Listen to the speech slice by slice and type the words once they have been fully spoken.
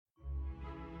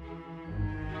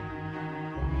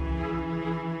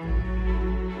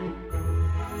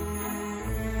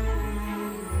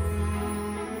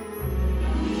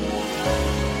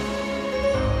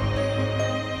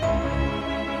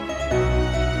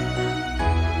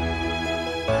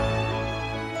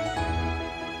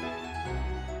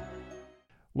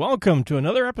Welcome to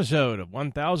another episode of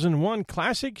 1001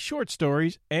 Classic Short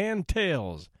Stories and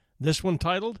Tales. This one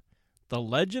titled The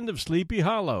Legend of Sleepy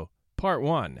Hollow, Part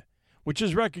 1, which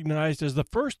is recognized as the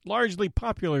first largely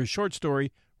popular short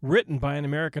story written by an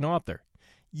American author.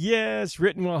 Yes,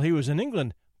 written while he was in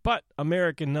England, but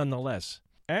American nonetheless.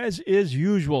 As is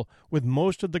usual with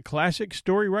most of the classic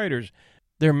story writers,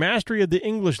 their mastery of the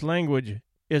English language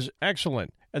is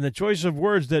excellent, and the choice of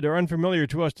words that are unfamiliar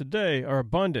to us today are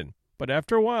abundant. But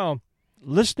after a while,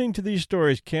 listening to these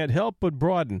stories can't help but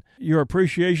broaden your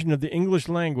appreciation of the English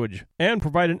language and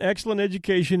provide an excellent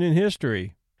education in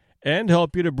history and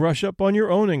help you to brush up on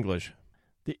your own English.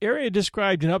 The area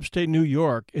described in upstate New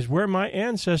York is where my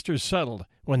ancestors settled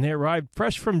when they arrived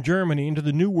fresh from Germany into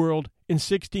the New World in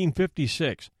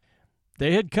 1656.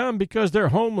 They had come because their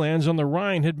homelands on the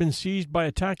Rhine had been seized by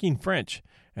attacking French,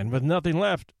 and with nothing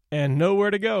left and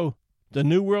nowhere to go, the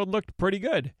New World looked pretty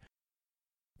good.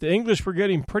 The English were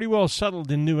getting pretty well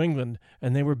settled in New England,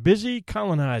 and they were busy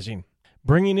colonizing,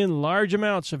 bringing in large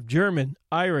amounts of German,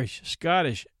 Irish,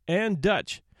 Scottish, and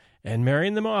Dutch, and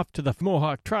marrying them off to the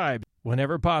Mohawk tribe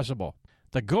whenever possible.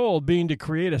 The goal being to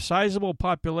create a sizable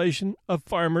population of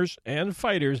farmers and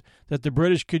fighters that the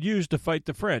British could use to fight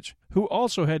the French, who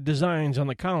also had designs on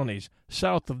the colonies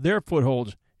south of their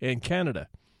footholds in Canada.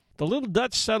 The little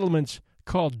Dutch settlements,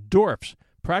 called dorps,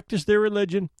 practiced their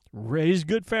religion, raised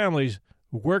good families,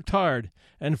 worked hard,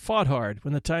 and fought hard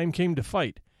when the time came to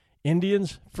fight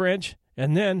Indians, French,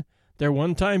 and then their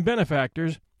one-time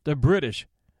benefactors, the British,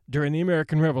 during the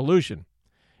American Revolution.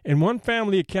 In one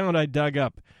family account I dug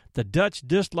up, the Dutch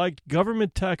disliked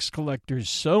government tax collectors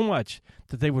so much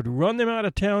that they would run them out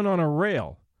of town on a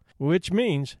rail, which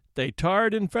means they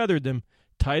tarred and feathered them,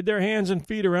 tied their hands and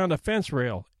feet around a fence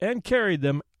rail, and carried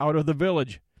them out of the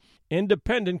village.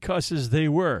 Independent cusses they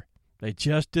were. They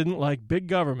just didn't like big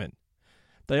government.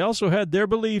 They also had their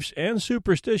beliefs and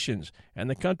superstitions, and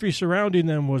the country surrounding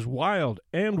them was wild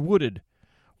and wooded.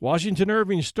 Washington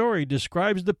Irving's story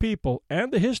describes the people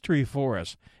and the history for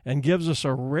us and gives us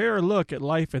a rare look at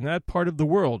life in that part of the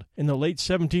world in the late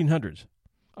 1700s.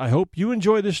 I hope you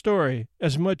enjoy this story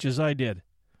as much as I did.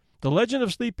 The Legend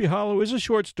of Sleepy Hollow is a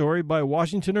short story by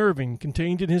Washington Irving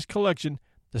contained in his collection,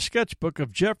 The Sketchbook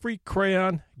of Geoffrey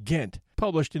Crayon Ghent,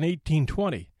 published in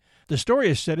 1820. The story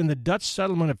is set in the Dutch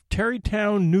settlement of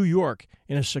Tarrytown, New York,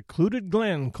 in a secluded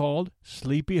glen called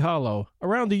Sleepy Hollow,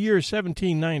 around the year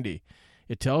 1790.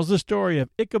 It tells the story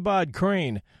of Ichabod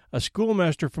Crane, a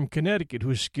schoolmaster from Connecticut who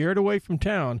was scared away from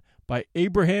town by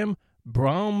Abraham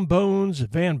Brombones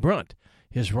Van Brunt,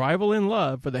 his rival in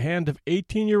love for the hand of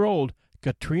 18-year-old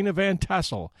Katrina Van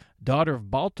Tassel, daughter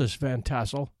of Baltus Van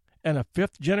Tassel, and a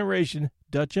fifth-generation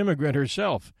Dutch immigrant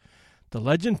herself. The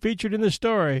legend featured in the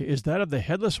story is that of the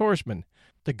Headless Horseman,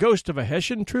 the ghost of a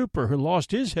Hessian trooper who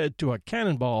lost his head to a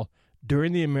cannonball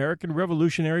during the American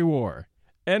Revolutionary War.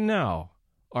 And now,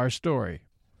 our story.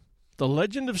 The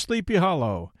Legend of Sleepy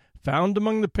Hollow, found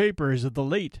among the papers of the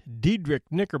late Diedrich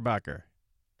Knickerbocker.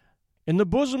 In the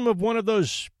bosom of one of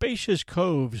those spacious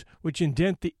coves which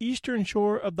indent the eastern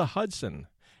shore of the Hudson,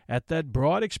 at that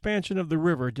broad expansion of the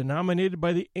river denominated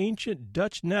by the ancient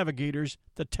Dutch navigators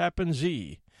the Tappan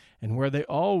Zee, and where they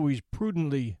always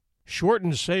prudently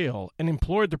shortened sail and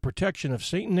implored the protection of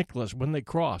St. Nicholas when they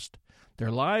crossed, there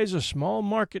lies a small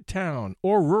market town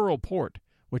or rural port,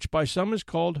 which by some is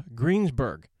called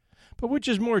Greensburg, but which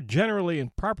is more generally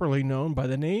and properly known by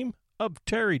the name of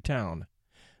Tarrytown.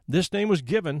 This name was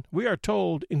given, we are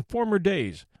told, in former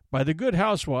days by the good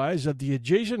housewives of the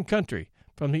adjacent country,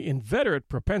 from the inveterate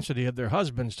propensity of their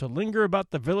husbands to linger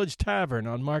about the village tavern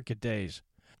on market days.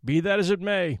 Be that as it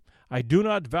may, I do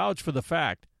not vouch for the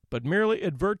fact, but merely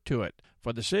advert to it,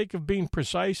 for the sake of being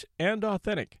precise and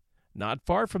authentic. Not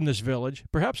far from this village,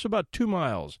 perhaps about 2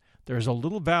 miles, there is a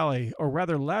little valley, or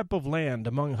rather lap of land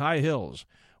among high hills,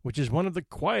 which is one of the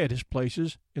quietest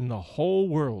places in the whole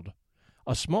world.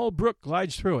 A small brook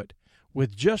glides through it,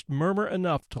 with just murmur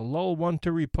enough to lull one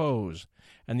to repose,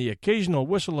 and the occasional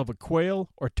whistle of a quail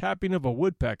or tapping of a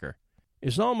woodpecker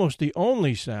is almost the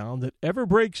only sound that ever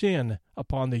breaks in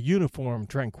upon the uniform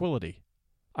tranquillity.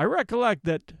 I recollect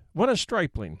that, when a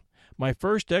stripling, my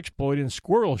first exploit in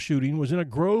squirrel shooting was in a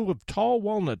grove of tall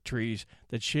walnut trees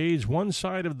that shades one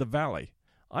side of the valley.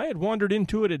 I had wandered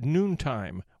into it at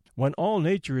noontime, when all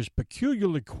nature is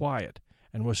peculiarly quiet,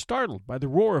 and was startled by the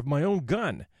roar of my own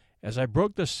gun, as I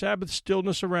broke the Sabbath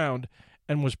stillness around,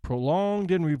 and was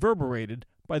prolonged and reverberated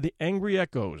by the angry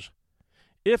echoes.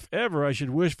 If ever I should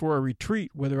wish for a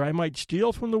retreat whither I might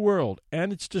steal from the world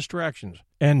and its distractions,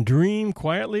 and dream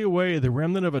quietly away the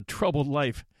remnant of a troubled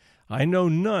life, I know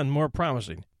none more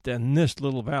promising than this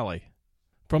little valley.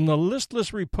 From the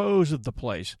listless repose of the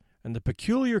place and the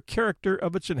peculiar character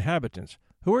of its inhabitants,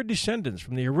 who are descendants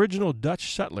from the original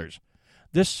Dutch settlers,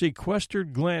 this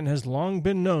sequestered glen has long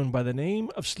been known by the name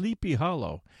of Sleepy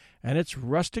Hollow, and its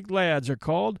rustic lads are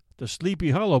called the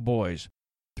Sleepy Hollow Boys.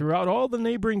 Throughout all the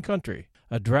neighboring country,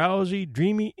 a drowsy,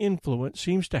 dreamy influence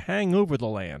seems to hang over the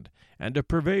land and to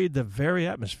pervade the very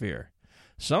atmosphere.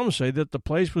 Some say that the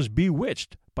place was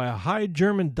bewitched by a high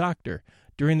German doctor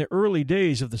during the early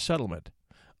days of the settlement.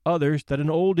 Others that an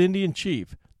old Indian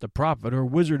chief, the prophet or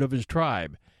wizard of his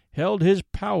tribe, held his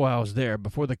powwows there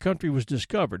before the country was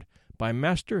discovered by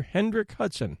Master Hendrick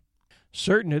Hudson.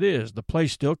 Certain it is, the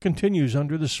place still continues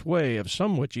under the sway of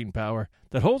some witching power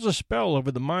that holds a spell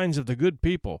over the minds of the good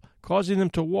people, causing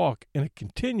them to walk in a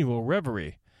continual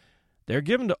reverie. They are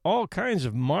given to all kinds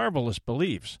of marvelous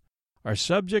beliefs, are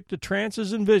subject to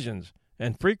trances and visions,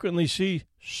 and frequently see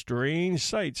strange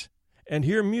sights, and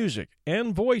hear music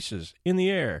and voices in the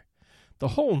air. The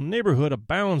whole neighborhood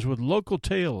abounds with local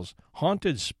tales,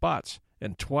 haunted spots,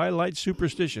 and twilight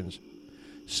superstitions.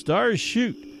 Stars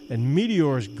shoot and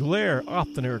meteors glare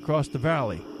oftener across the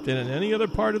valley than in any other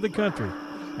part of the country,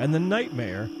 and the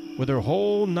nightmare, with her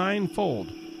whole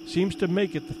ninefold, seems to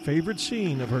make it the favorite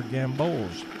scene of her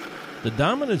gambols. The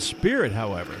dominant spirit,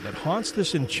 however, that haunts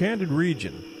this enchanted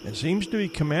region, and seems to be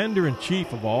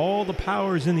commander-in-chief of all the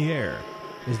powers in the air,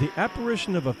 is the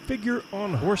apparition of a figure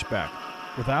on horseback,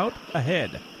 without a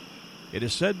head. It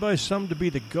is said by some to be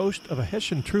the ghost of a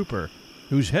Hessian trooper,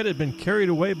 whose head had been carried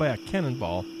away by a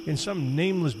cannonball in some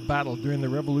nameless battle during the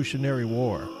Revolutionary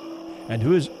War, and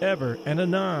who is ever and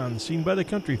anon seen by the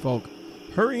country folk,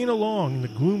 hurrying along in the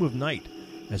gloom of night,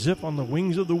 as if on the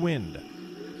wings of the wind.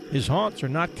 His haunts are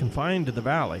not confined to the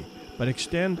valley, but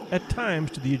extend at times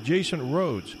to the adjacent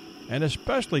roads, and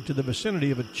especially to the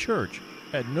vicinity of a church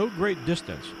at no great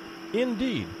distance.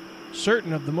 Indeed,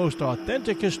 certain of the most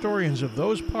authentic historians of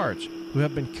those parts, who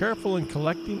have been careful in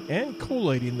collecting and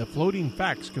collating the floating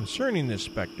facts concerning this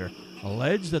spectre,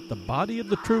 allege that the body of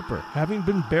the trooper having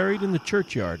been buried in the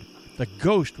churchyard, the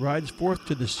ghost rides forth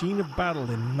to the scene of battle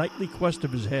in nightly quest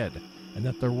of his head, and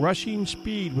that the rushing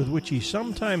speed with which he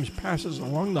sometimes passes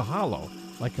along the hollow,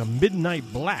 like a midnight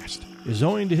blast, is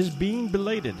owing to his being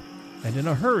belated, and in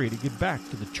a hurry to get back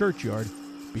to the churchyard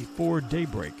before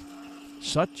daybreak.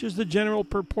 Such is the general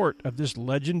purport of this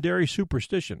legendary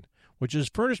superstition, which has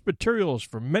furnished materials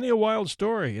for many a wild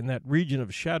story in that region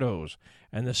of shadows,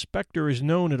 and the spectre is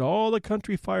known at all the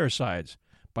country firesides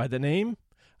by the name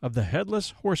of the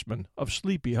Headless Horseman of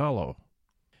Sleepy Hollow.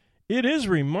 It is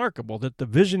remarkable that the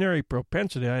visionary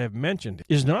propensity I have mentioned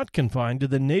is not confined to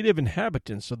the native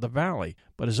inhabitants of the valley,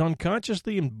 but is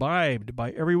unconsciously imbibed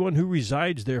by everyone who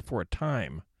resides there for a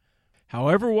time.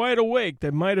 However wide awake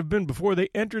they might have been before they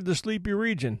entered the sleepy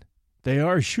region, they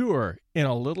are sure, in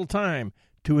a little time,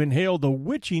 to inhale the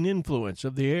witching influence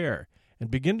of the air,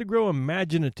 and begin to grow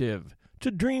imaginative,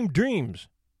 to dream dreams,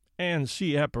 and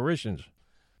see apparitions.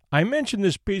 I mention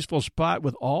this peaceful spot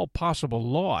with all possible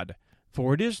laud,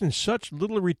 for it is in such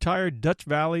little retired Dutch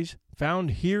valleys,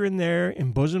 found here and there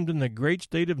embosomed in the great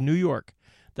state of New York,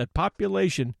 that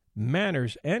population,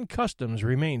 manners, and customs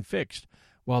remain fixed,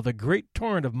 while the great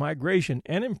torrent of migration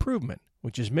and improvement,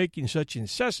 which is making such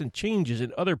incessant changes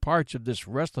in other parts of this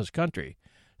restless country,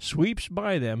 sweeps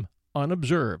by them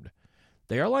unobserved.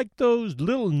 They are like those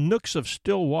little nooks of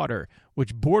still water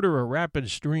which border a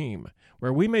rapid stream,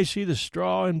 where we may see the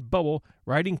straw and bubble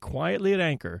riding quietly at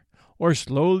anchor, or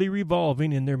slowly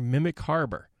revolving in their mimic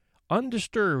harbor,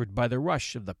 undisturbed by the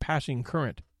rush of the passing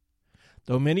current.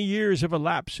 Though many years have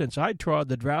elapsed since I trod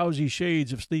the drowsy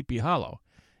shades of Sleepy Hollow,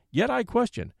 yet I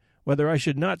question whether I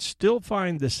should not still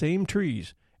find the same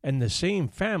trees and the same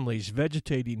families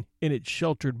vegetating in its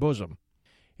sheltered bosom.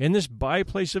 In this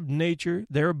by-place of nature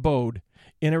there abode,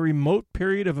 in a remote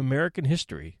period of American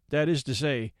history, that is to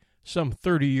say, some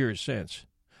 30 years since,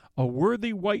 a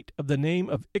worthy wight of the name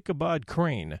of Ichabod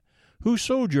Crane, who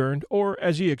sojourned, or,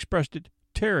 as he expressed it,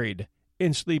 tarried,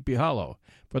 in Sleepy Hollow,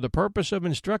 for the purpose of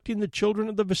instructing the children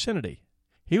of the vicinity.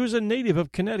 He was a native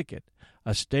of Connecticut,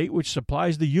 a state which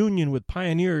supplies the Union with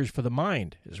pioneers for the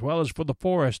mind as well as for the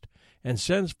forest, and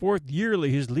sends forth yearly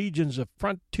his legions of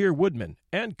frontier woodmen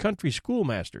and country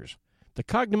schoolmasters. The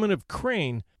cognomen of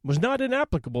Crane was not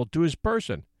inapplicable to his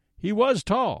person. He was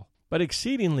tall, but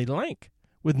exceedingly lank,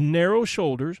 with narrow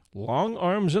shoulders, long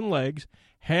arms and legs,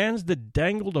 hands that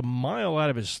dangled a mile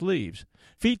out of his sleeves,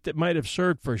 feet that might have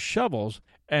served for shovels,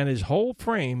 and his whole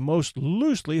frame most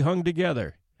loosely hung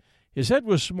together. His head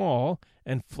was small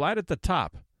and flat at the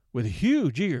top, with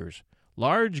huge ears,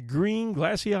 large green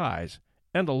glassy eyes,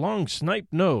 and a long snipe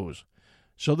nose,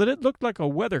 so that it looked like a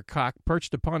weathercock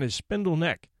perched upon his spindle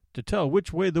neck, to tell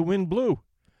which way the wind blew.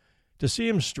 To see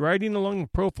him striding along the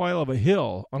profile of a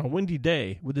hill on a windy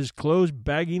day, with his clothes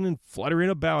bagging and fluttering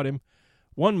about him,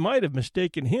 one might have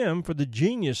mistaken him for the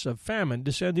genius of famine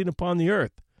descending upon the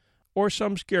earth, or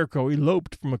some scarecrow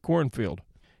eloped from a cornfield.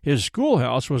 His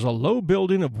schoolhouse was a low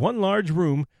building of one large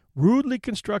room, rudely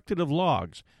constructed of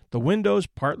logs, the windows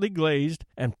partly glazed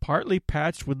and partly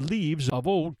patched with leaves of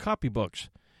old copybooks.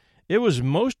 It was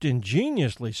most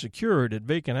ingeniously secured at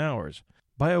vacant hours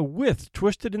by a withe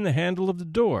twisted in the handle of the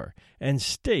door, and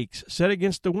stakes set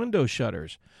against the window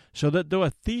shutters, so that though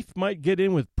a thief might get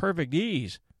in with perfect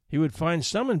ease, he would find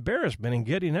some embarrassment in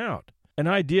getting out, an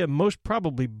idea most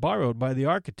probably borrowed by the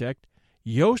architect,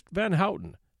 Joost van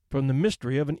Houten, from the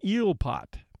mystery of an eel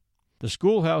pot. The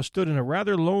schoolhouse stood in a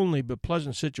rather lonely but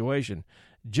pleasant situation,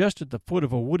 just at the foot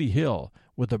of a woody hill,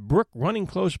 with a brook running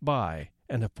close by,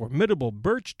 and a formidable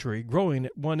birch tree growing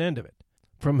at one end of it.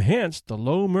 From hence the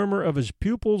low murmur of his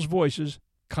pupils' voices,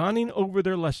 conning over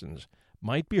their lessons,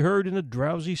 might be heard in a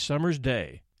drowsy summer's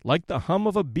day, like the hum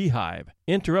of a beehive,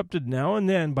 interrupted now and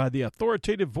then by the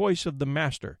authoritative voice of the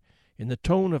master, in the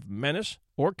tone of menace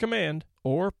or command,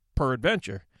 or,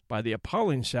 peradventure, by the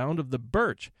appalling sound of the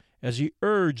birch, as he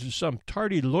urged some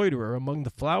tardy loiterer among the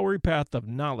flowery path of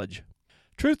knowledge.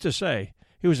 Truth to say,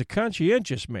 he was a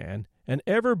conscientious man, and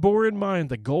ever bore in mind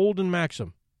the golden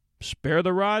maxim, spare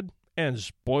the rod and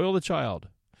spoil the child.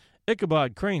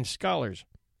 Ichabod Crane's scholars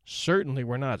certainly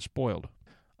were not spoiled.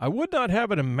 I would not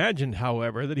have it imagined,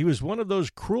 however, that he was one of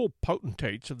those cruel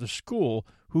potentates of the school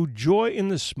who joy in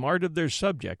the smart of their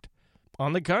subject.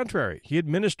 On the contrary, he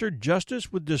administered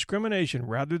justice with discrimination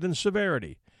rather than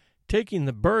severity, taking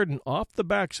the burden off the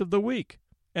backs of the weak,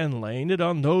 and laying it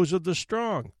on those of the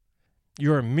strong.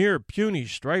 Your mere puny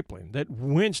stripling, that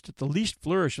winced at the least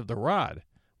flourish of the rod,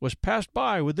 was passed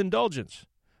by with indulgence,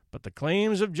 but the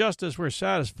claims of justice were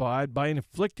satisfied by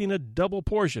inflicting a double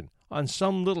portion on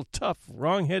some little tough,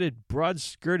 wrong-headed,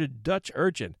 broad-skirted Dutch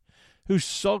urchin, who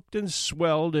sulked and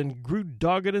swelled and grew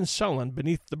dogged and sullen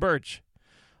beneath the birch.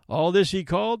 All this he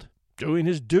called doing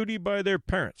his duty by their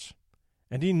parents,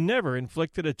 and he never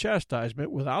inflicted a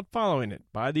chastisement without following it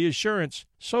by the assurance,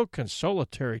 so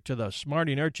consolatory to the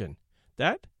smarting urchin,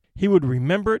 that he would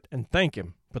remember it and thank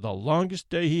him for the longest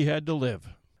day he had to live.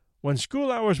 When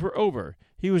school hours were over,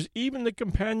 he was even the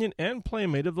companion and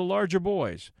playmate of the larger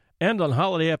boys, and on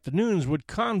holiday afternoons would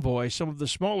convoy some of the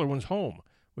smaller ones home,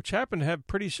 which happened to have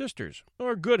pretty sisters,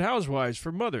 or good housewives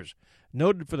for mothers,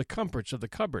 noted for the comforts of the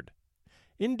cupboard.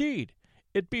 Indeed,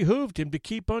 it behooved him to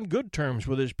keep on good terms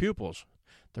with his pupils.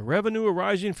 The revenue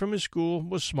arising from his school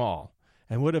was small,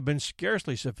 and would have been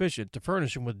scarcely sufficient to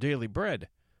furnish him with daily bread,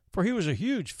 for he was a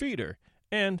huge feeder,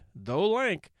 and, though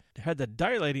lank, had the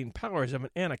dilating powers of an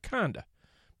anaconda.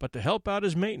 But to help out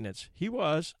his maintenance, he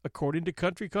was, according to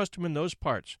country custom in those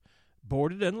parts,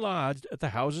 boarded and lodged at the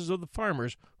houses of the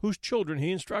farmers whose children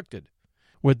he instructed.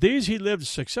 With these he lived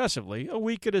successively a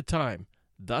week at a time,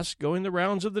 thus going the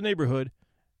rounds of the neighborhood,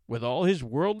 with all his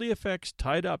worldly effects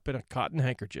tied up in a cotton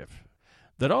handkerchief.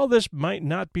 That all this might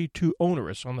not be too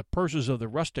onerous on the purses of the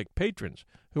rustic patrons,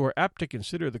 who are apt to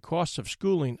consider the costs of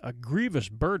schooling a grievous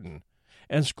burden,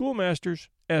 and schoolmasters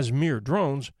as mere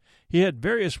drones, he had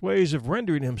various ways of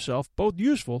rendering himself both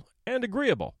useful and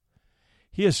agreeable.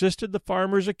 He assisted the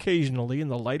farmers occasionally in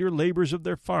the lighter labors of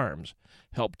their farms,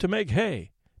 helped to make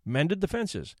hay, mended the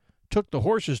fences, took the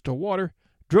horses to water,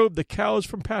 drove the cows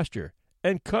from pasture,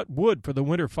 and cut wood for the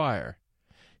winter fire.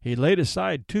 He laid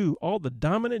aside, too, all the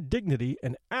dominant dignity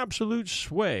and absolute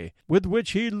sway with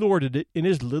which he lorded it in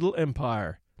his little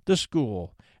empire, the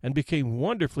school, and became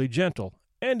wonderfully gentle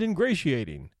and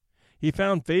ingratiating. He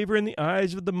found favor in the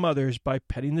eyes of the mothers by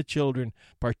petting the children,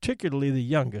 particularly the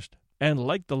youngest, and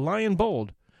like the lion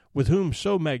bold, with whom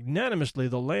so magnanimously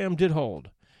the lamb did hold,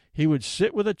 he would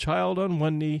sit with a child on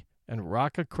one knee and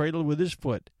rock a cradle with his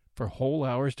foot for whole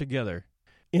hours together.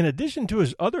 In addition to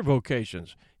his other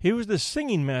vocations, he was the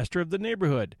singing master of the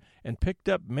neighborhood, and picked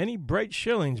up many bright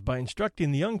shillings by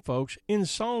instructing the young folks in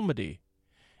psalmody.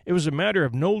 It was a matter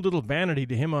of no little vanity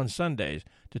to him on Sundays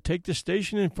to take the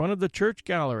station in front of the church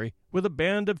gallery with a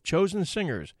band of chosen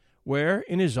singers, where,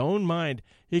 in his own mind,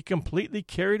 he completely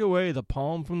carried away the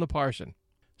palm from the parson.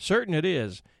 Certain it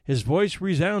is, his voice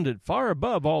resounded far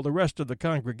above all the rest of the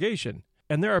congregation,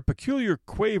 and there are peculiar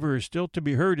quavers still to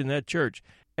be heard in that church,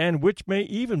 and which may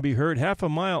even be heard half a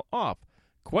mile off,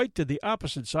 quite to the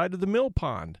opposite side of the mill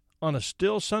pond, on a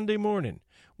still Sunday morning,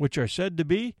 which are said to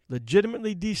be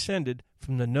legitimately descended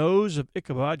from the nose of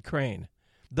Ichabod Crane.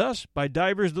 Thus, by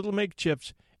divers little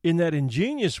makeshifts, in that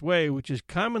ingenious way which is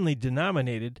commonly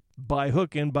denominated by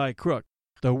hook and by crook,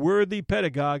 the worthy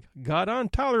pedagogue got on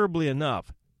tolerably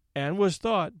enough, and was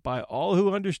thought by all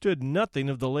who understood nothing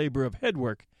of the labor of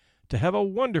headwork to have a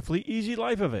wonderfully easy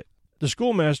life of it. The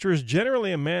schoolmaster is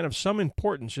generally a man of some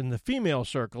importance in the female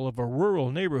circle of a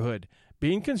rural neighborhood,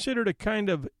 being considered a kind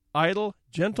of idle,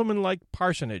 gentlemanlike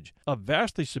parsonage of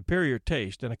vastly superior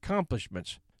taste and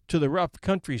accomplishments to the rough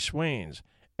country swains,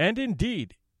 and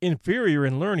indeed inferior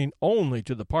in learning only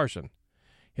to the parson.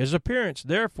 His appearance,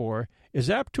 therefore, is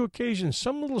apt to occasion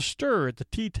some little stir at the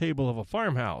tea-table of a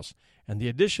farmhouse, and the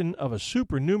addition of a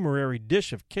supernumerary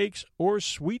dish of cakes or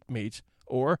sweetmeats,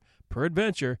 or,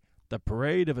 peradventure, the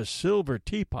parade of a silver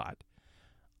teapot.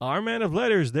 Our man of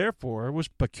letters, therefore, was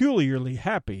peculiarly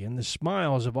happy in the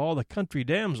smiles of all the country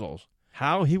damsels.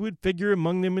 How he would figure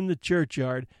among them in the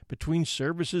churchyard, between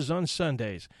services on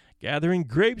Sundays, gathering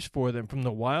grapes for them from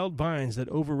the wild vines that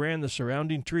overran the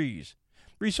surrounding trees,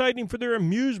 reciting for their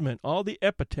amusement all the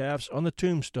epitaphs on the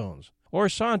tombstones, or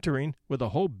sauntering, with a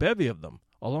whole bevy of them,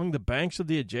 along the banks of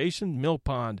the adjacent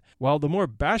mill-pond, while the more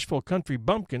bashful country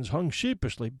bumpkins hung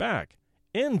sheepishly back,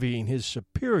 envying his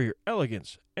superior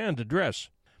elegance and address.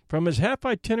 From his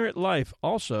half-itinerant life,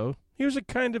 also, he was a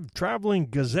kind of traveling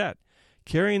gazette,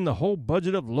 carrying the whole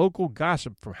budget of local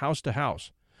gossip from house to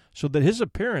house, so that his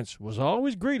appearance was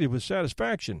always greeted with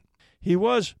satisfaction. He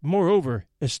was, moreover,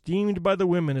 esteemed by the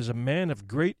women as a man of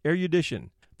great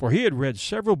erudition, for he had read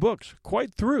several books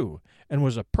quite through, and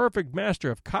was a perfect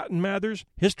master of Cotton Mather's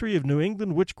History of New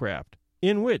England Witchcraft,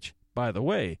 in which, by the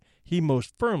way, he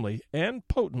most firmly and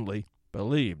potently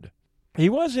believed. He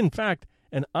was, in fact,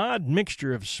 an odd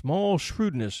mixture of small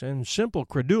shrewdness and simple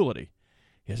credulity.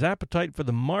 His appetite for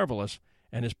the marvelous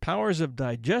and his powers of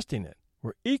digesting it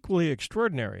were equally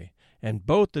extraordinary, and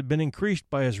both had been increased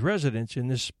by his residence in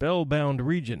this spellbound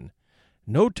region.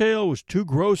 No tale was too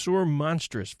gross or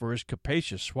monstrous for his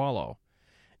capacious swallow.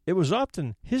 It was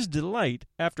often his delight,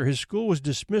 after his school was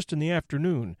dismissed in the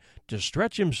afternoon, to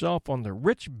stretch himself on the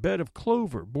rich bed of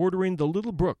clover bordering the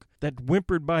little brook that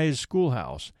whimpered by his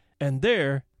schoolhouse, and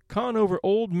there con over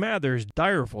old Mather's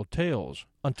direful tales,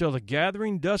 until the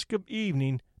gathering dusk of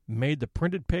evening made the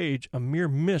printed page a mere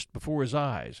mist before his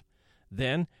eyes.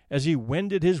 Then, as he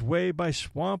wended his way by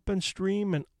swamp and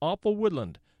stream and awful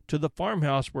woodland to the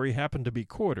farmhouse where he happened to be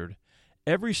quartered,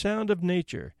 every sound of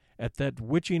nature, at that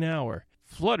witching hour,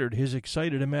 fluttered his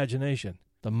excited imagination.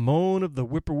 The moan of the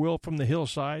whippoorwill from the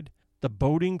hillside, the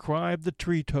boding cry of the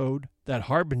tree-toad, that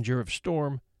harbinger of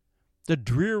storm, the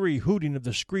dreary hooting of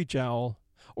the screech-owl,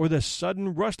 or the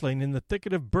sudden rustling in the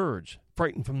thicket of birds,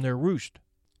 frightened from their roost.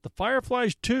 The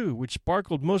fireflies, too, which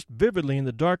sparkled most vividly in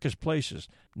the darkest places,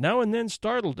 now and then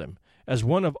startled him, as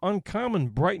one of uncommon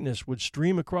brightness would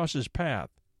stream across his path,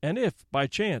 and if, by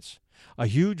chance, a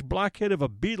huge blockhead of a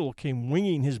beetle came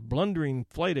winging his blundering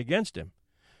flight against him,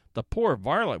 the poor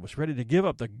varlet was ready to give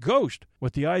up the ghost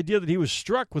with the idea that he was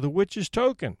struck with a witch's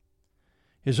token.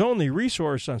 His only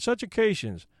resource on such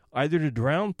occasions, either to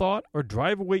drown thought or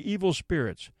drive away evil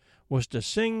spirits, was to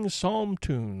sing psalm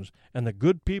tunes, and the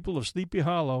good people of Sleepy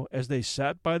Hollow, as they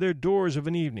sat by their doors of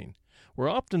an evening, were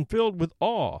often filled with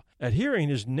awe at hearing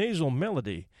his nasal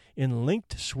melody in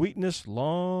linked sweetness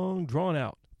long drawn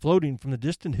out, floating from the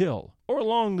distant hill or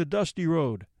along the dusty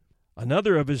road.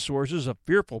 Another of his sources of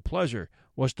fearful pleasure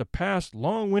was to pass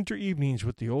long winter evenings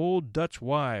with the old Dutch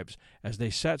wives as they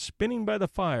sat spinning by the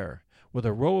fire, with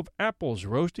a row of apples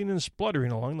roasting and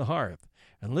spluttering along the hearth,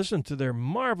 and listened to their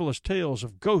marvelous tales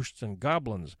of ghosts and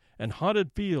goblins, and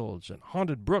haunted fields, and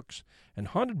haunted brooks, and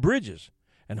haunted bridges,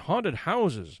 and haunted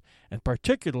houses, and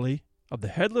particularly of the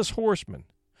headless horseman,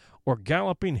 or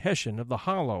galloping Hessian of the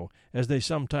Hollow, as they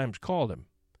sometimes called him.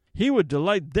 He would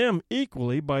delight them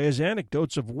equally by his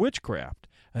anecdotes of witchcraft,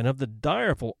 and of the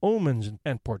direful omens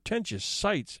and portentous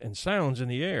sights and sounds in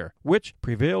the air, which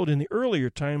prevailed in the earlier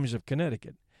times of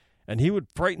Connecticut, and he would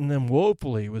frighten them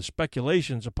woefully with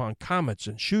speculations upon comets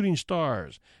and shooting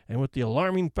stars, and with the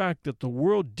alarming fact that the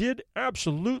world did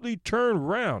absolutely turn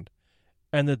round,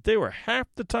 and that they were half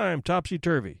the time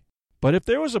topsy-turvy. But if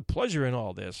there was a pleasure in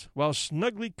all this, while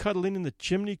snugly cuddling in the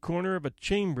chimney corner of a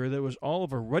chamber that was all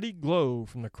of a ruddy glow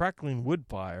from the crackling wood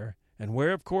fire, and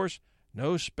where, of course,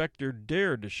 no spectre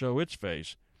dared to show its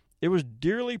face, it was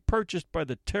dearly purchased by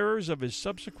the terrors of his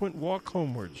subsequent walk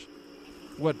homewards.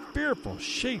 What fearful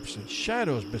shapes and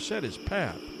shadows beset his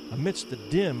path, amidst the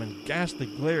dim and ghastly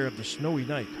glare of the snowy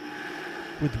night!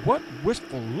 With what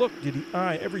wistful look did he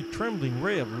eye every trembling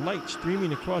ray of light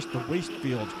streaming across the waste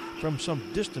fields from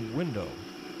some distant window!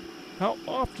 How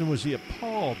often was he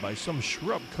appalled by some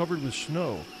shrub covered with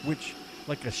snow, which,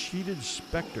 like a sheeted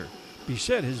spectre,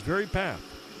 beset his very path!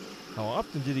 How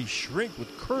often did he shrink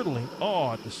with curdling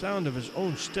awe at the sound of his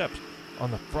own steps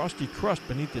on the frosty crust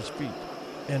beneath his feet!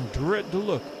 and dread to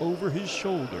look over his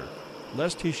shoulder,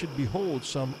 lest he should behold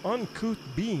some uncouth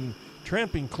being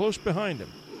tramping close behind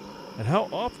him. And how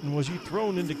often was he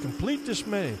thrown into complete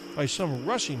dismay by some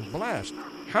rushing blast,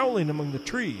 howling among the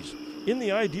trees, in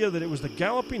the idea that it was the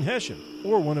galloping Hessian,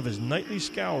 or one of his nightly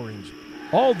scourings.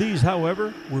 All these,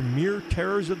 however, were mere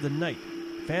terrors of the night,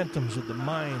 phantoms of the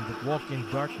mind that walk in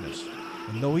darkness.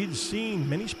 And though he'd seen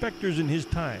many specters in his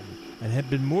time, and had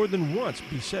been more than once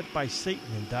beset by Satan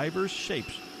in divers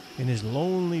shapes in his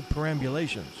lonely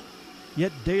perambulations,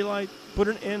 yet daylight put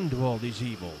an end to all these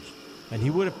evils, and he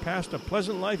would have passed a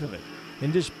pleasant life of it,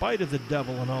 in despite of the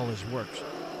devil and all his works,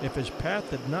 if his path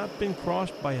had not been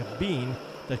crossed by a being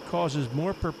that causes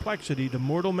more perplexity to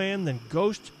mortal man than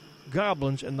ghosts,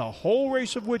 goblins, and the whole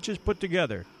race of witches put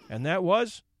together, and that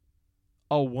was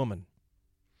a woman.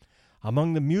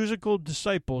 Among the musical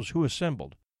disciples who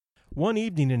assembled, one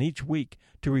evening in each week,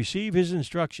 to receive his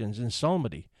instructions in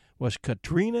psalmody, was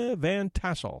Katrina van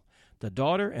Tassel, the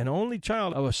daughter and only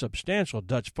child of a substantial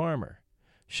Dutch farmer.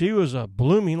 She was a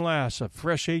blooming lass of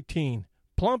fresh 18,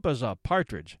 plump as a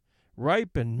partridge,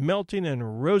 ripe and melting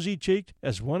and rosy-cheeked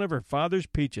as one of her father's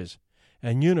peaches,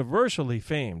 and universally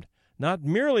famed, not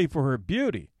merely for her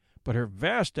beauty, but her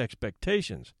vast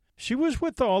expectations. She was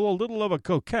withal a little of a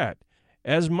coquette,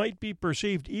 as might be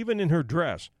perceived even in her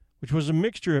dress, which was a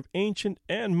mixture of ancient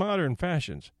and modern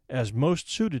fashions, as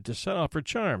most suited to set off her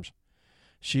charms.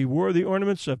 She wore the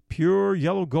ornaments of pure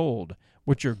yellow gold,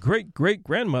 which her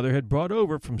great-great-grandmother had brought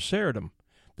over from Saredom,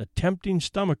 the tempting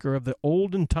stomacher of the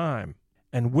olden time,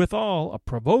 and withal a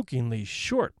provokingly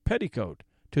short petticoat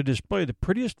to display the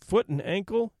prettiest foot and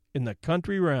ankle in the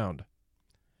country round.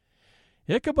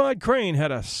 Ichabod Crane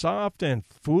had a soft and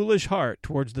foolish heart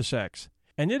towards the sex,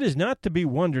 and it is not to be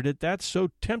wondered at that so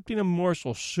tempting a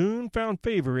morsel soon found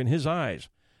favor in his eyes,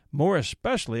 more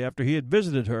especially after he had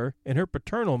visited her in her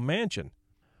paternal mansion.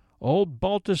 Old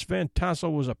Baltus Van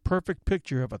Tassel was a perfect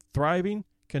picture of a thriving,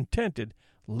 contented,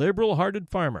 liberal-hearted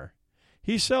farmer.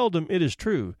 He seldom, it is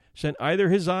true, sent either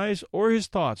his eyes or his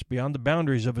thoughts beyond the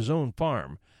boundaries of his own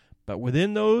farm, but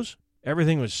within those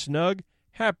everything was snug,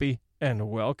 happy, and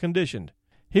well-conditioned.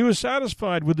 He was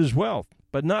satisfied with his wealth,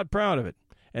 but not proud of it,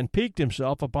 and piqued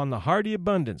himself upon the hearty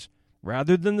abundance,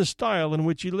 rather than the style in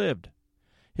which he lived.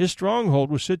 His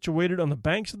stronghold was situated on the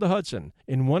banks of the Hudson,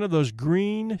 in one of those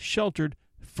green, sheltered,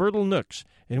 fertile nooks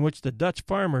in which the Dutch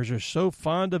farmers are so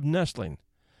fond of nestling.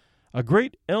 A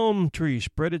great elm tree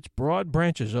spread its broad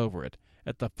branches over it,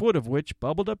 at the foot of which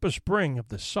bubbled up a spring of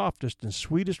the softest and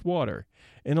sweetest water,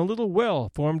 in a little well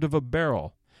formed of a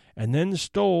barrel, and then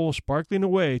stole sparkling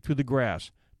away through the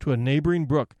grass to a neighboring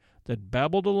brook that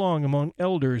babbled along among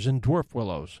elders and dwarf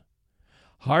willows.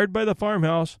 Hard by the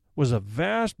farmhouse was a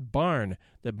vast barn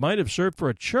that might have served for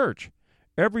a church,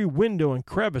 every window and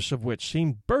crevice of which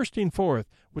seemed bursting forth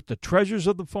with the treasures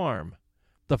of the farm.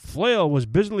 The flail was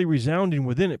busily resounding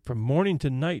within it from morning to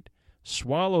night.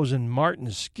 Swallows and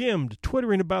martins skimmed,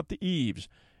 twittering about the eaves,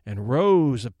 and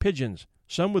rows of pigeons,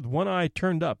 some with one eye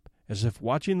turned up, as if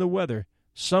watching the weather,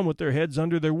 some with their heads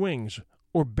under their wings,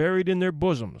 or buried in their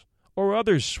bosoms, or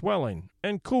others swelling,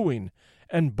 and cooing,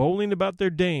 and bowling about their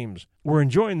dames, were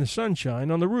enjoying the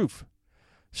sunshine on the roof.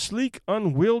 Sleek,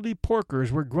 unwieldy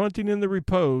porkers were grunting in the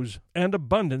repose and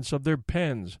abundance of their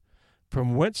pens,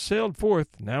 from whence sailed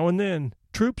forth, now and then,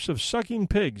 troops of sucking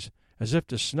pigs, as if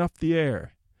to snuff the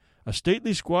air. A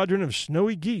stately squadron of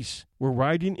snowy geese were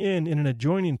riding in an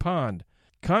adjoining pond,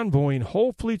 convoying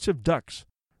whole fleets of ducks.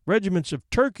 Regiments of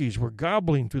turkeys were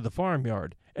gobbling through the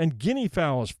farmyard, and guinea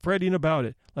fowls fretting about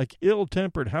it like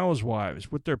ill-tempered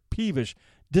housewives with their peevish,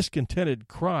 discontented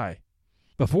cry.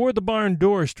 Before the barn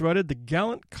door strutted the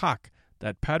gallant cock,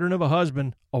 that pattern of a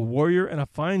husband, a warrior, and a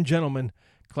fine gentleman,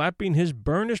 clapping his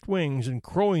burnished wings and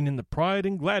crowing in the pride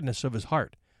and gladness of his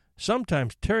heart,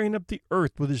 sometimes tearing up the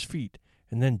earth with his feet,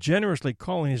 and then generously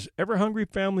calling his ever-hungry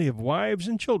family of wives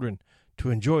and children to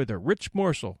enjoy the rich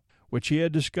morsel which he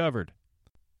had discovered.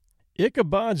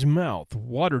 Ichabod's mouth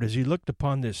watered as he looked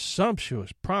upon this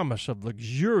sumptuous promise of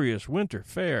luxurious winter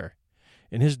fare.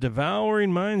 In his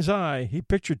devouring mind's eye he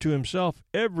pictured to himself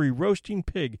every roasting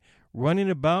pig running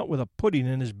about with a pudding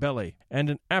in his belly and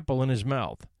an apple in his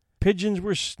mouth. Pigeons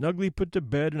were snugly put to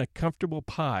bed in a comfortable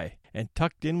pie and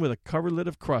tucked in with a coverlet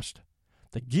of crust.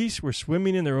 The geese were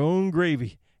swimming in their own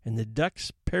gravy, and the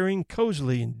ducks pairing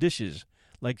cozily in dishes,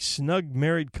 like snug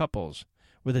married couples,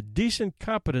 with a decent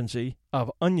competency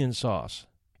of onion sauce.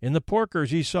 In the porkers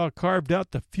he saw carved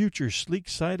out the future sleek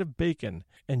side of bacon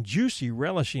and juicy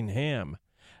relishing ham.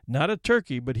 Not a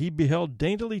turkey but he beheld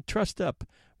daintily trussed up,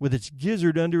 with its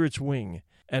gizzard under its wing,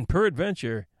 and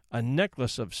peradventure a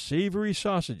necklace of savory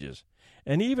sausages,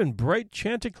 and even bright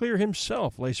Chanticleer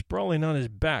himself lay sprawling on his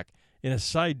back in a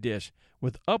side dish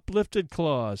with uplifted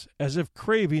claws, as if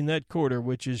craving that quarter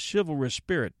which his chivalrous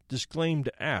spirit disclaimed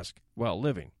to ask while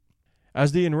living.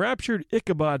 As the enraptured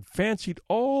Ichabod fancied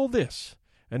all this,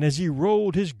 and as he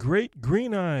rolled his great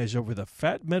green eyes over the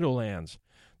fat meadowlands,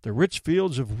 the rich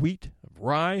fields of wheat, of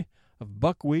rye, of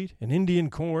buckwheat and Indian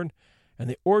corn, and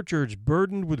the orchards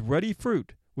burdened with ruddy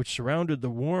fruit which surrounded the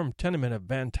warm tenement of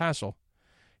Van Tassel,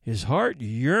 his heart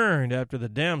yearned after the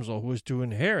damsel who was to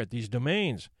inherit these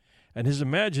domains, and his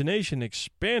imagination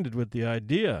expanded with the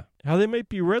idea how they might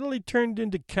be readily turned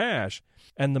into cash,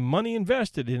 and the money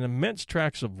invested in immense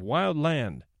tracts of wild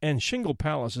land and shingle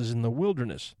palaces in the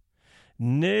wilderness.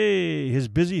 Nay, his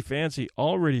busy fancy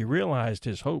already realized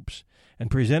his hopes, and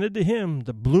presented to him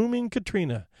the blooming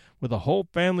Katrina, with a whole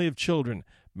family of children,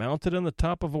 mounted on the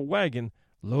top of a wagon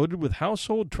loaded with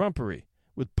household trumpery,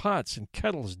 with pots and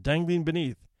kettles dangling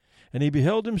beneath, and he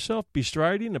beheld himself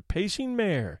bestriding a pacing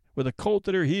mare with a colt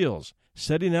at her heels,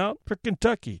 setting out for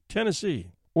Kentucky,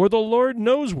 Tennessee, or the Lord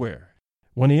knows where.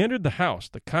 When he entered the house,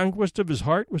 the conquest of his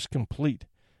heart was complete.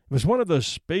 It was one of those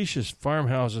spacious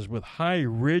farmhouses with high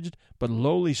ridged but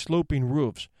lowly sloping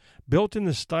roofs, built in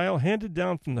the style handed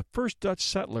down from the first Dutch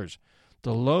settlers,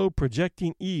 the low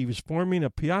projecting eaves forming a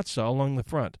piazza along the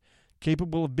front,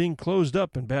 capable of being closed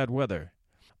up in bad weather.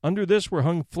 Under this were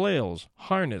hung flails,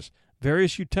 harness,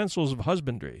 various utensils of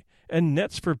husbandry, and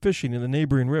nets for fishing in the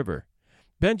neighboring river.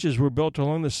 Benches were built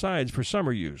along the sides for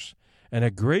summer use, and a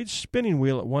great spinning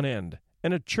wheel at one end,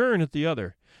 and a churn at the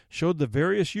other, showed the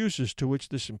various uses to which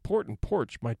this important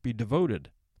porch might be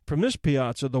devoted. From this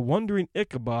piazza the wondering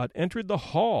Ichabod entered the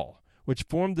hall, which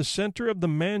formed the center of the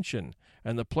mansion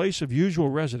and the place of usual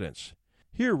residence.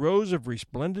 Here rows of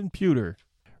resplendent pewter,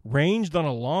 ranged on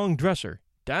a long dresser,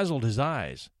 dazzled his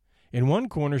eyes. In one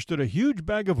corner stood a huge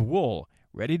bag of wool,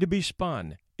 ready to be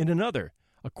spun. In another,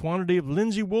 a quantity of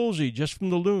linsey woolsey just from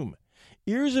the loom.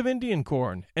 Ears of Indian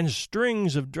corn and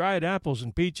strings of dried apples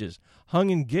and peaches hung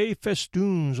in gay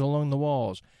festoons along the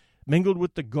walls, mingled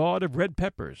with the gaud of red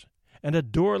peppers, and a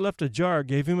door left ajar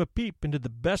gave him a peep into the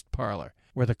best parlor,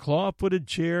 where the claw-footed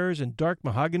chairs and dark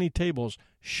mahogany tables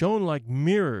shone like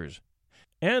mirrors.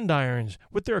 Andirons,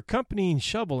 with their accompanying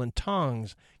shovel and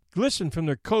tongs, glistened from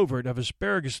their covert of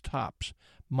asparagus tops.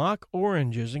 Mock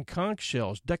oranges and conch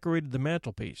shells decorated the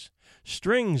mantelpiece.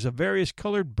 Strings of various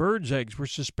colored birds' eggs were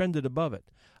suspended above it.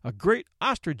 A great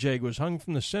ostrich egg was hung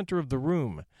from the center of the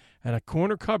room, and a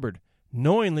corner cupboard,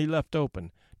 knowingly left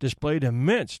open, displayed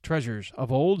immense treasures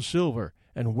of old silver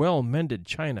and well-mended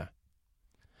china.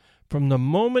 From the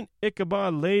moment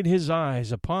Ichabod laid his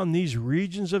eyes upon these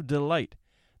regions of delight,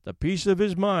 the peace of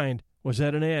his mind was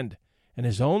at an end, and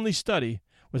his only study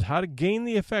was how to gain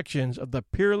the affections of the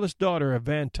peerless daughter of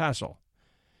Van Tassel.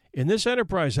 In this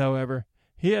enterprise, however,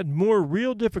 he had more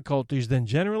real difficulties than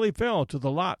generally fell to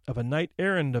the lot of a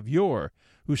knight-errant of yore,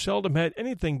 who seldom had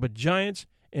anything but giants,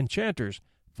 enchanters,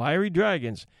 fiery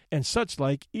dragons, and such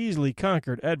like easily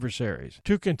conquered adversaries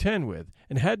to contend with,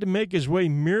 and had to make his way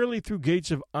merely through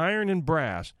gates of iron and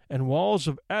brass and walls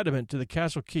of adamant to the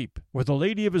castle keep, where the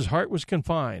lady of his heart was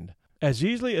confined, as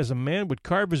easily as a man would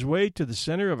carve his way to the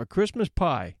center of a Christmas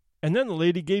pie, and then the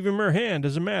lady gave him her hand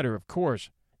as a matter of course.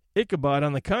 Ichabod,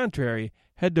 on the contrary,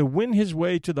 had to win his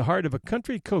way to the heart of a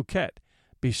country coquette,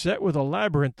 beset with a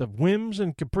labyrinth of whims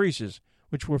and caprices,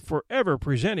 which were forever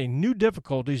presenting new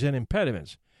difficulties and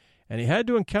impediments, and he had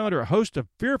to encounter a host of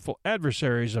fearful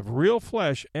adversaries of real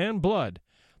flesh and blood,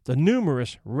 the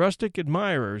numerous rustic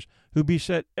admirers who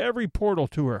beset every portal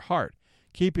to her heart,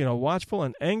 keeping a watchful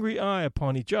and angry eye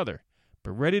upon each other,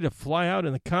 but ready to fly out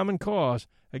in the common cause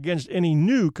against any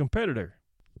new competitor.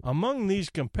 Among these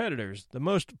competitors, the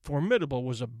most formidable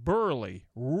was a burly,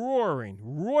 roaring,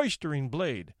 roistering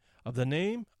blade of the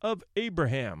name of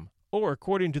Abraham, or,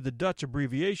 according to the Dutch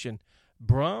abbreviation,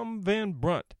 Brom van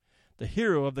Brunt, the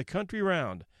hero of the country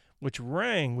round, which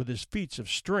rang with his feats of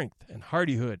strength and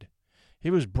hardihood. He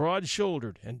was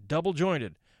broad-shouldered and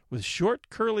double-jointed, with short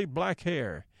curly black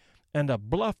hair, and a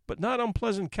bluff but not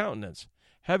unpleasant countenance,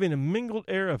 having a mingled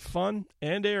air of fun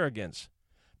and arrogance.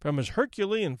 From his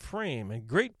Herculean frame and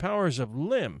great powers of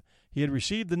limb, he had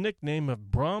received the nickname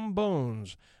of Brom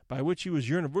Bones, by which he was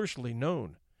universally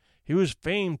known. He was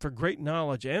famed for great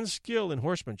knowledge and skill in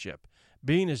horsemanship,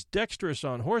 being as dexterous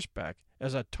on horseback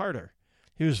as a Tartar.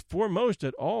 He was foremost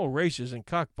at all races and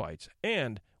cockfights,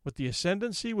 and, with the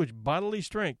ascendancy which bodily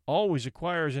strength always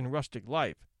acquires in rustic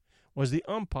life, was the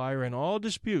umpire in all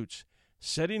disputes,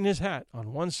 setting his hat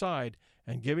on one side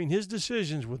and giving his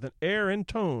decisions with an air and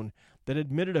tone that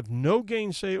admitted of no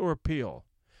gainsay or appeal.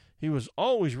 He was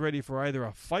always ready for either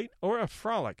a fight or a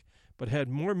frolic, but had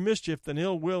more mischief than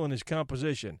ill will in his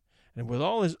composition, and with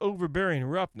all his overbearing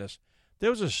roughness, there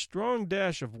was a strong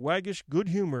dash of waggish good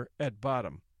humor at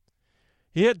bottom.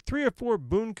 He had 3 or 4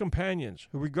 boon companions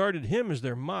who regarded him as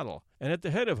their model, and at the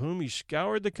head of whom he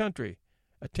scoured the country,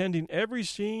 attending every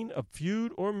scene of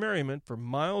feud or merriment for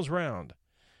miles round.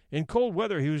 In cold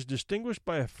weather he was distinguished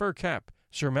by a fur cap,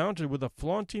 surmounted with a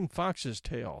flaunting fox's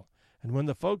tail, and when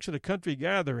the folks at a country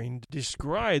gathering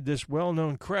descried this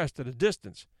well-known crest at a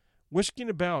distance, whisking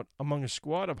about among a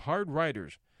squad of hard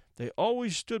riders, they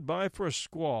always stood by for a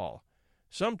squall.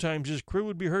 Sometimes his crew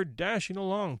would be heard dashing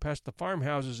along past the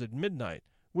farmhouses at midnight,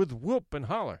 with whoop and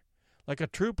holler, like a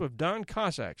troop of Don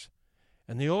Cossacks,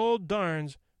 and the old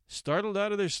darns, startled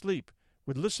out of their sleep,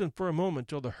 would listen for a moment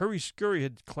till the hurry-scurry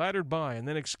had clattered by, and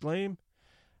then exclaim,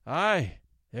 "Aye,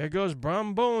 there goes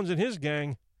Brom Bones and his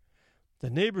gang." The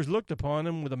neighbors looked upon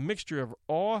him with a mixture of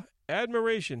awe,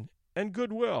 admiration, and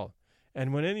goodwill,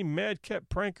 and when any madcap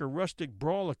prank or rustic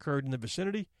brawl occurred in the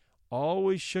vicinity,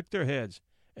 always shook their heads,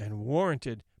 and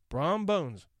warranted Brom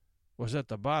Bones was at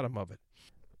the bottom of it.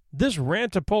 This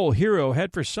rantipole hero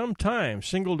had for some time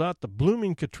singled out the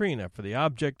blooming Katrina for the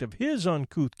object of his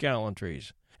uncouth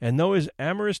gallantries, and though his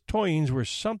amorous toyings were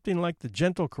something like the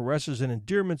gentle caresses and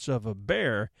endearments of a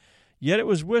bear, yet it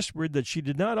was whispered that she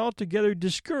did not altogether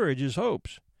discourage his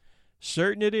hopes.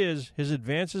 Certain it is, his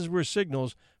advances were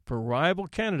signals for rival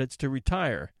candidates to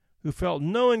retire, who felt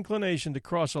no inclination to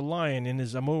cross a line in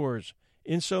his amours,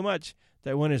 insomuch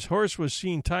that when his horse was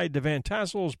seen tied to Van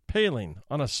Tassel's paling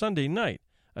on a Sunday night,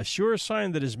 a sure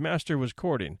sign that his master was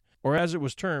courting, or as it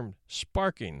was termed,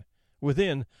 sparking,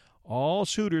 within, all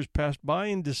suitors passed by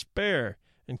in despair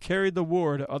and carried the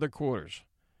war to other quarters.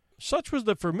 Such was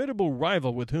the formidable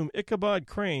rival with whom Ichabod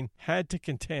Crane had to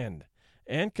contend,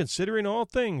 and, considering all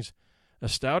things, a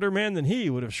stouter man than he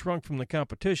would have shrunk from the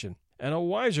competition, and a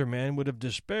wiser man would have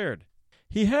despaired.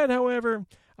 He had, however,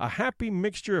 a happy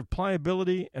mixture of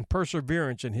pliability and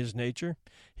perseverance in his nature.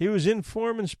 He was in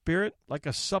form and spirit like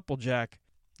a supplejack,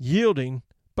 yielding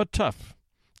but tough.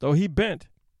 Though he bent,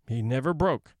 he never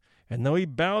broke, and though he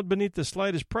bowed beneath the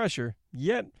slightest pressure,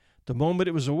 yet, the moment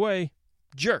it was away,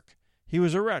 jerk, he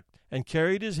was erect, and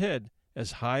carried his head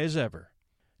as high as ever.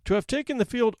 To have taken the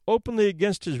field openly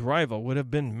against his rival would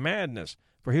have been madness,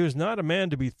 for he was not a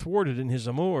man to be thwarted in his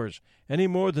amours, any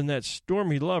more than that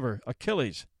stormy lover,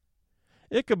 Achilles.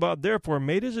 Ichabod therefore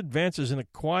made his advances in a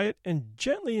quiet and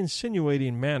gently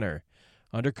insinuating manner.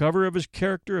 Under cover of his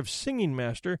character of singing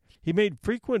master, he made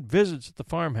frequent visits at the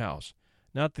farmhouse.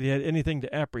 Not that he had anything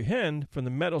to apprehend from the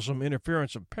meddlesome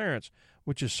interference of parents,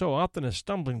 which is so often a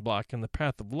stumbling block in the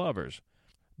path of lovers.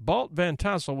 Balt Van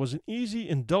Tassel was an easy,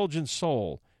 indulgent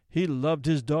soul. He loved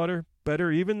his daughter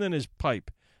better even than his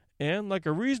pipe, and, like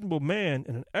a reasonable man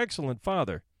and an excellent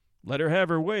father, let her have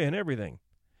her way in everything.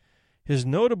 His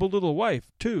notable little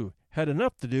wife, too, had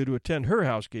enough to do to attend her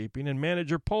housekeeping and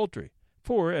manage her poultry,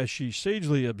 for, as she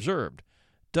sagely observed,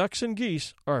 ducks and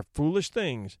geese are foolish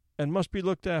things and must be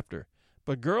looked after,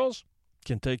 but girls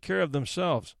can take care of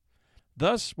themselves.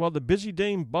 Thus, while the busy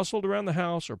dame bustled around the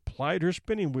house or plied her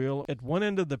spinning wheel at one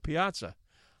end of the piazza,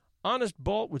 honest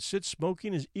Balt would sit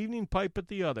smoking his evening pipe at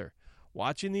the other,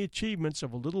 watching the achievements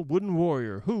of a little wooden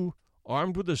warrior who,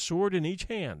 armed with a sword in each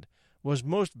hand, was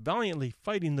most valiantly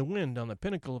fighting the wind on the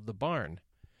pinnacle of the barn.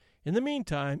 In the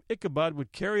meantime, Ichabod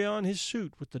would carry on his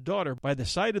suit with the daughter by the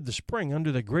side of the spring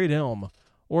under the great elm,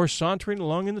 or sauntering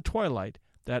along in the twilight,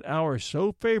 that hour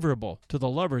so favorable to the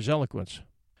lover's eloquence.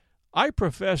 I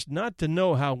profess not to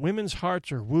know how women's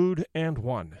hearts are wooed and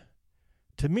won.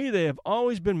 To me they have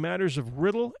always been matters of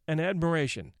riddle and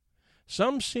admiration.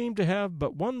 Some seem to have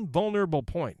but one vulnerable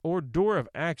point, or door of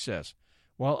access,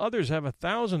 while others have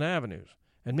 1,000 avenues,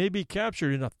 and may be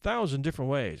captured in 1,000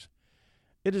 different ways.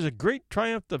 It is a great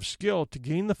triumph of skill to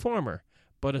gain the former,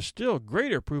 but a still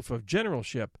greater proof of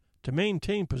generalship to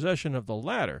maintain possession of the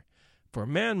latter, for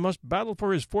man must battle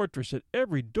for his fortress at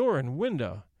every door and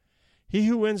window. He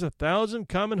who wins 1,000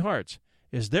 common hearts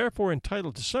is therefore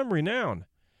entitled to some renown,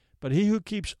 but he who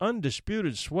keeps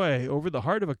undisputed sway over the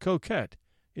heart of a coquette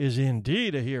is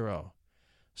indeed a hero.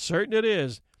 Certain it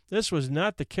is, this was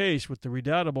not the case with the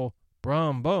redoubtable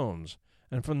Brom Bones,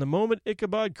 and from the moment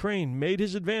Ichabod Crane made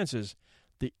his advances,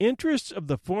 the interests of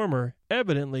the former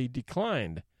evidently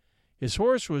declined. His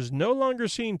horse was no longer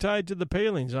seen tied to the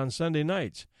palings on Sunday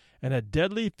nights, and a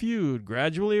deadly feud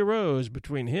gradually arose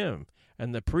between him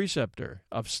and the preceptor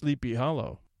of Sleepy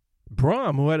Hollow.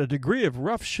 Brom, who had a degree of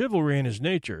rough chivalry in his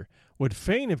nature, would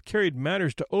fain have carried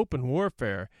matters to open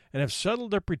warfare, and have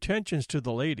settled their pretensions to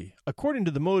the lady, according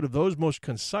to the mode of those most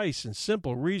concise and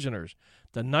simple reasoners,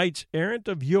 the knights errant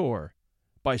of yore,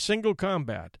 by single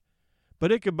combat.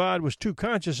 but Ichabod was too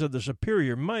conscious of the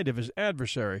superior might of his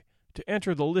adversary to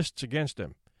enter the lists against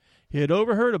him. He had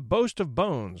overheard a boast of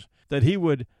Bones that he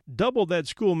would double that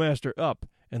schoolmaster up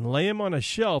and lay him on a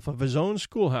shelf of his own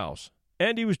schoolhouse,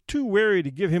 and he was too wary to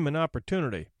give him an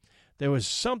opportunity. There was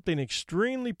something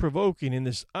extremely provoking in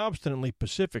this obstinately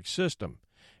pacific system.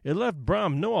 It left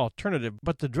Brom no alternative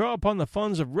but to draw upon the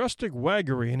funds of rustic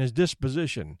waggery in his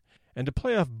disposition, and to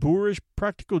play off boorish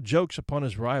practical jokes upon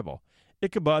his rival.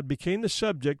 Ichabod became the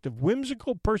subject of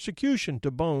whimsical persecution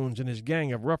to Bones and his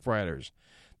gang of rough riders.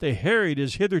 They harried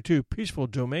his hitherto peaceful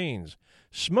domains,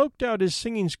 smoked out his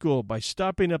singing school by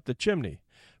stopping up the chimney,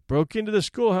 broke into the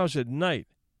schoolhouse at night,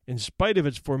 in spite of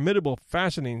its formidable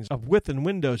fastenings of width and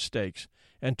window stakes,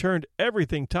 and turned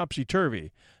everything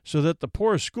topsy-turvy, so that the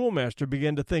poor schoolmaster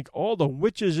began to think all the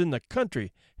witches in the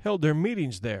country held their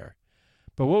meetings there.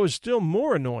 But what was still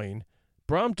more annoying,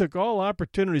 Brom took all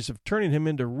opportunities of turning him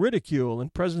into ridicule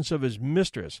in presence of his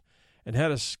mistress, and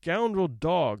had a scoundrel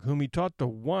dog whom he taught to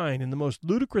whine in the most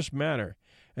ludicrous manner,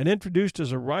 and introduced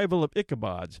as a rival of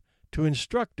Ichabod's, to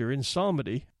instruct her in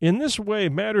psalmody. In this way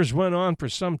matters went on for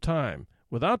some time,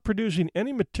 without producing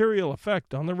any material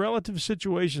effect on the relative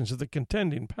situations of the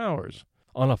contending powers.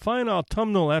 On a fine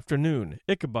autumnal afternoon,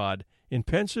 Ichabod, in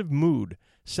pensive mood,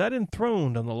 sat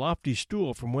enthroned on the lofty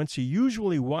stool from whence he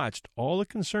usually watched all the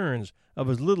concerns of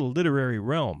his little literary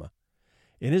realm.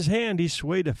 In his hand he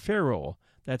swayed a ferule,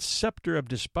 that sceptre of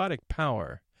despotic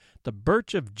power. The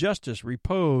birch of justice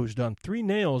reposed on 3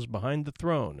 nails behind the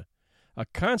throne, a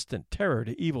constant terror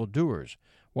to evil-doers,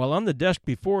 while on the desk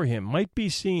before him might be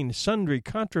seen sundry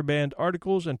contraband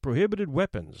articles and prohibited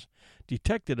weapons,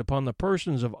 detected upon the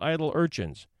persons of idle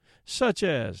urchins, such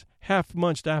as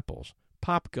half-munched apples,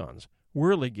 pop-guns,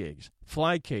 whirligigs,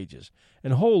 fly-cages,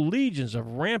 and whole legions of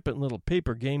rampant little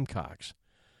paper gamecocks.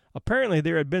 Apparently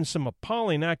there had been some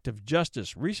appalling act of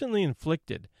justice recently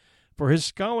inflicted, for his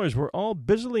scholars were all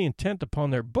busily intent upon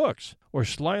their books, or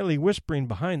slyly whispering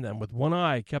behind them with one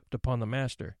eye kept upon the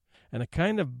master, and a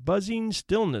kind of buzzing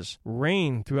stillness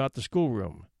reigned throughout the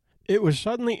schoolroom. It was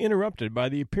suddenly interrupted by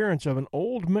the appearance of an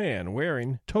old man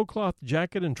wearing tow-cloth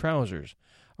jacket and trousers,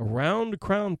 a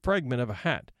round-crowned fragment of a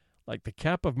hat, like the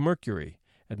cap of Mercury,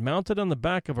 and mounted on the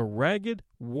back of a ragged,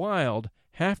 wild,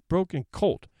 half-broken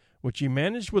colt, which he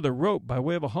managed with a rope by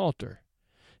way of a halter.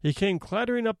 He came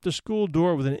clattering up the school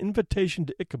door with an invitation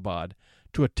to Ichabod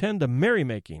to attend a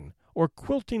merrymaking or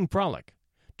quilting frolic,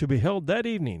 to be held that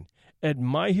evening at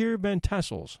Mynheer Van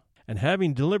Tassel's, and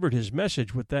having delivered his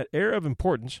message with that air of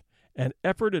importance and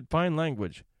effort at fine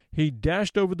language, he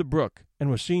dashed over the brook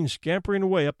and was seen scampering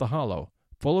away up the hollow,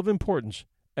 full of importance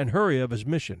and hurry of his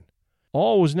mission.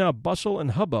 All was now bustle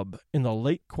and hubbub in the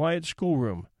late quiet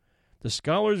schoolroom. The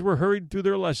scholars were hurried through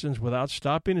their lessons without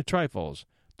stopping at trifles.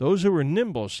 Those who were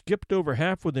nimble skipped over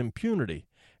half with impunity,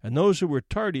 and those who were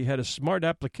tardy had a smart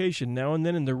application now and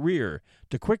then in the rear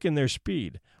to quicken their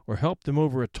speed or help them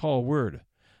over a tall word.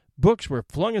 Books were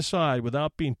flung aside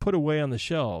without being put away on the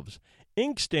shelves.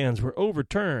 Inkstands were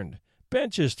overturned,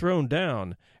 benches thrown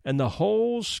down, and the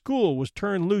whole school was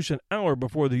turned loose an hour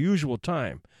before the usual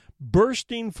time,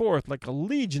 bursting forth like a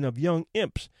legion of young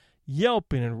imps,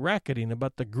 yelping and racketing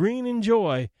about the green and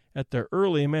joy at their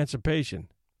early emancipation.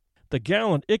 The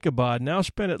gallant Ichabod now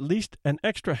spent at least an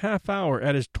extra half-hour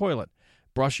at his toilet,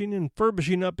 brushing and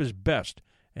furbishing up his best,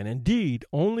 and indeed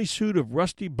only suit of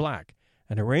rusty black,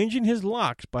 and arranging his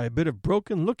locks by a bit of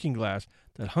broken looking-glass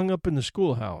that hung up in the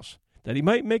schoolhouse. That he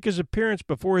might make his appearance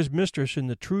before his mistress in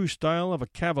the true style of a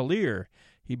cavalier,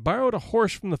 he borrowed a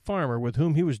horse from the farmer with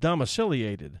whom he was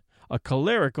domiciliated, a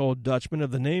choleric old Dutchman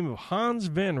of the name of Hans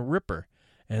Van Ripper,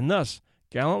 and thus,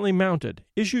 gallantly mounted,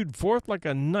 issued forth like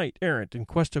a knight-errant in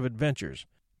quest of adventures.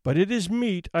 But it is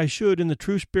meet I should, in the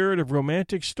true spirit of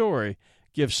romantic story,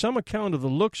 give some account of the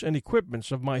looks and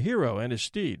equipments of my hero and his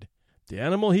steed. The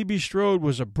animal he bestrode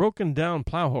was a broken-down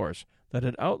plough-horse that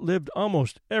had outlived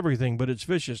almost everything but its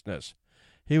viciousness.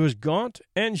 He was gaunt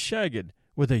and shagged,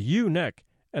 with a ewe neck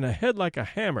and a head like a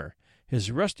hammer. His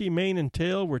rusty mane and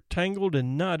tail were tangled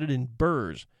and knotted in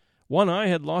burrs. One eye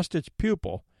had lost its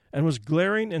pupil, and was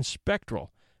glaring and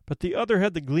spectral, but the other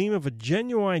had the gleam of a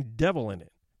genuine devil in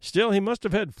it. Still, he must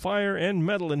have had fire and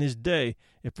metal in his day,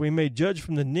 if we may judge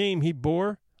from the name he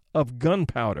bore of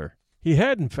Gunpowder. He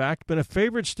had, in fact, been a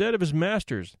favorite steed of his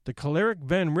master's, the choleric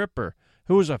Van Ripper,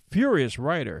 who was a furious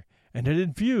rider, and had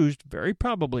infused, very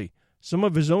probably, some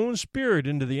of his own spirit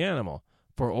into the animal,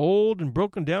 for old and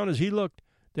broken down as he looked,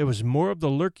 there was more of the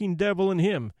lurking devil in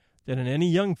him than in any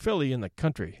young filly in the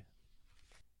country.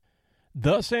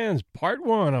 Thus ends Part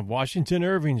 1 of Washington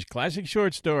Irving's classic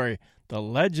short story, The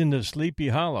Legend of Sleepy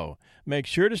Hollow. Make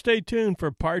sure to stay tuned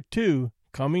for Part 2,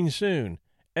 coming soon.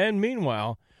 And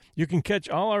meanwhile, you can catch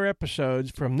all our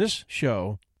episodes from this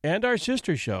show and our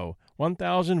sister show,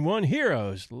 1001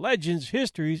 Heroes, Legends,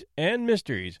 Histories, and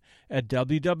Mysteries, at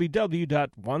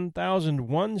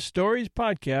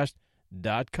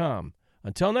www.1001storiespodcast.com.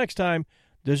 Until next time,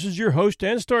 this is your host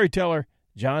and storyteller,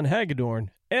 John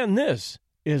Hagedorn, and this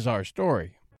is our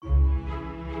story.